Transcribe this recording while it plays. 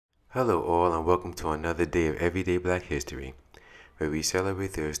Hello all and welcome to another day of Everyday Black History, where we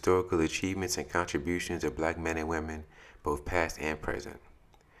celebrate the historical achievements and contributions of black men and women, both past and present.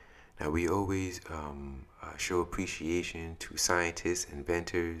 Now we always show appreciation to scientists,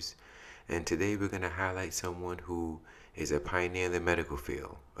 inventors, and today we're going to highlight someone who is a pioneer in the medical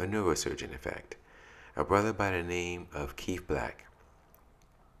field, a neurosurgeon in fact, a brother by the name of Keith Black.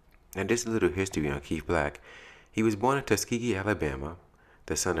 Now just a little history on Keith Black. He was born in Tuskegee, Alabama,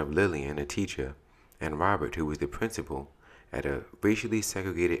 the son of Lillian, a teacher, and Robert, who was the principal at a racially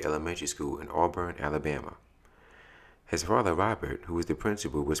segregated elementary school in Auburn, Alabama. His father, Robert, who was the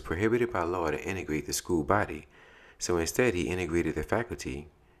principal, was prohibited by law to integrate the school body, so instead he integrated the faculty,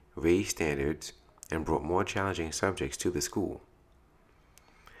 raised standards, and brought more challenging subjects to the school.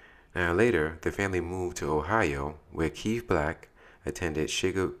 Now later, the family moved to Ohio, where Keith Black attended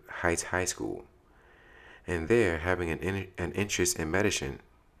Sugar Heights High School. And there, having an interest in medicine,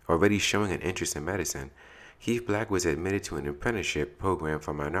 already showing an interest in medicine, Keith Black was admitted to an apprenticeship program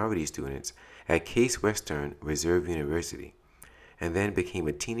for minority students at Case Western Reserve University, and then became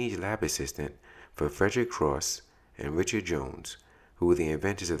a teenage lab assistant for Frederick Cross and Richard Jones, who were the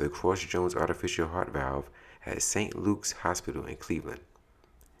inventors of the Cross-Jones artificial heart valve at St. Luke's Hospital in Cleveland.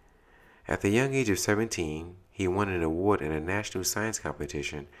 At the young age of 17, he won an award in a national science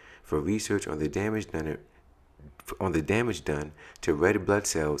competition for research on the damage done to red blood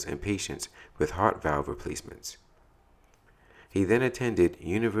cells in patients with heart valve replacements. He then attended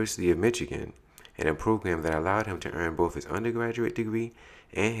University of Michigan in a program that allowed him to earn both his undergraduate degree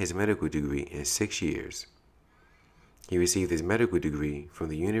and his medical degree in 6 years. He received his medical degree from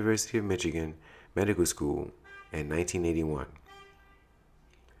the University of Michigan Medical School in 1981.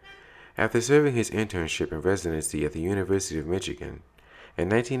 After serving his internship and residency at the University of Michigan, in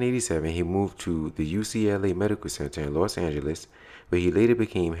 1987, he moved to the UCLA Medical Center in Los Angeles, where he later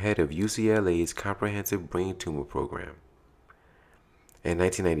became head of UCLA's Comprehensive Brain Tumor Program. In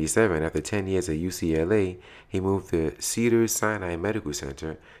 1997, after 10 years at UCLA, he moved to Cedars Sinai Medical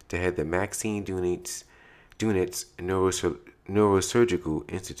Center to head the Maxine Dunitz Neurosurgical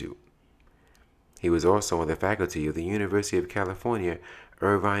Institute. He was also on the faculty of the University of California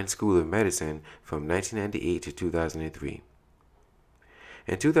Irvine School of Medicine from 1998 to 2003.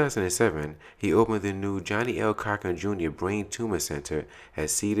 In 2007, he opened the new Johnny L. Cochran Jr. Brain Tumor Center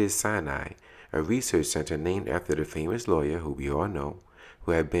at Cedars Sinai, a research center named after the famous lawyer who we all know, who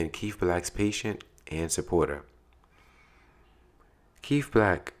had been Keith Black's patient and supporter. Keith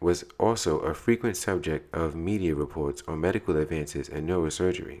Black was also a frequent subject of media reports on medical advances in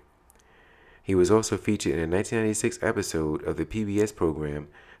neurosurgery. He was also featured in a 1996 episode of the PBS program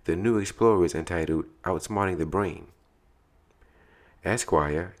The New Explorers entitled Outsmarting the Brain.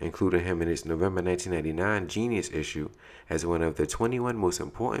 Esquire included him in its November 1999 Genius issue as one of the 21 most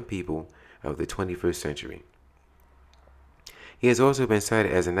important people of the 21st century. He has also been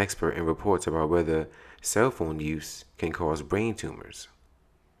cited as an expert in reports about whether cell phone use can cause brain tumors.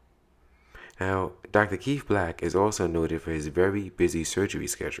 Now, Dr. Keith Black is also noted for his very busy surgery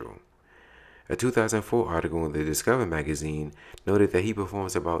schedule. A 2004 article in the Discover magazine noted that he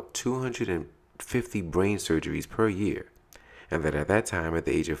performs about 250 brain surgeries per year, and that at that time, at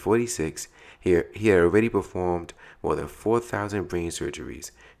the age of 46, he had already performed more than 4,000 brain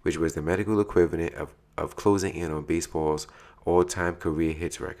surgeries, which was the medical equivalent of closing in on baseball's all-time career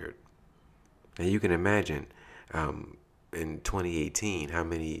hits record. And you can imagine in 2018 how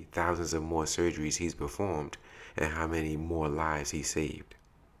many thousands of more surgeries he's performed and how many more lives he saved.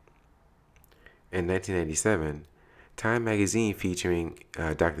 In 1997, Time magazine, featuring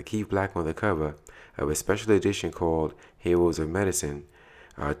Dr. Keith Black on the cover of a special edition called Heroes of Medicine,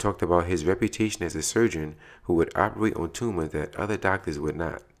 talked about his reputation as a surgeon who would operate on tumors that other doctors would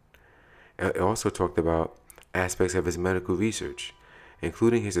not. It also talked about aspects of his medical research,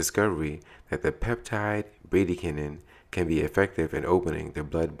 including his discovery that the peptide bradykinin can be effective in opening the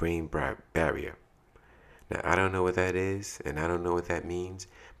blood-brain barrier. Now, I don't know what that is, and I don't know what that means,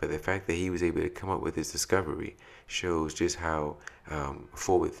 but the fact that he was able to come up with this discovery shows just how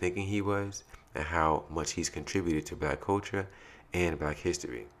forward-thinking he was and how much he's contributed to black culture and black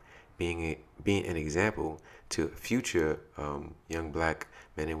history, being an example to future young black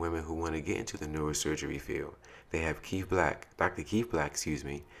men and women who want to get into the neurosurgery field. They have Dr. Keith Black,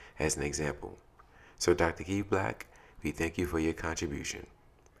 as an example. So Dr. Keith Black, we thank you for your contribution.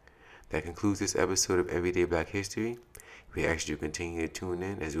 That concludes this episode of Everyday Black History. We ask you to continue to tune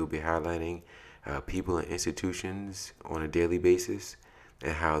in as we'll be highlighting people and institutions on a daily basis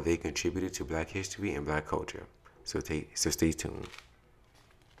and how they contributed to black history and black culture. So stay tuned.